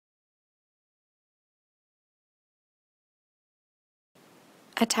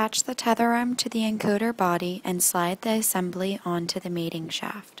Attach the tether arm to the encoder body and slide the assembly onto the mating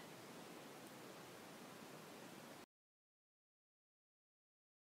shaft.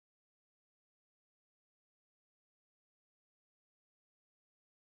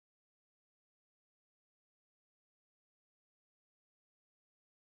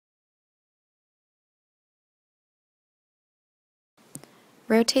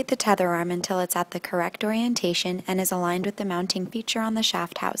 Rotate the tether arm until it's at the correct orientation and is aligned with the mounting feature on the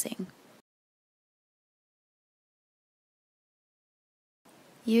shaft housing.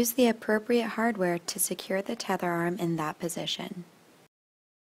 Use the appropriate hardware to secure the tether arm in that position.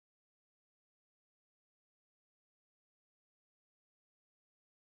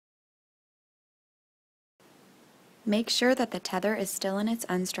 Make sure that the tether is still in its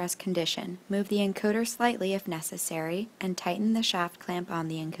unstressed condition. Move the encoder slightly if necessary, and tighten the shaft clamp on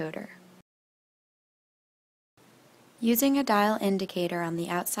the encoder. Using a dial indicator on the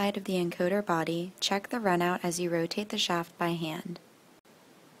outside of the encoder body, check the runout as you rotate the shaft by hand.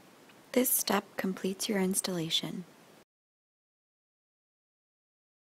 This step completes your installation.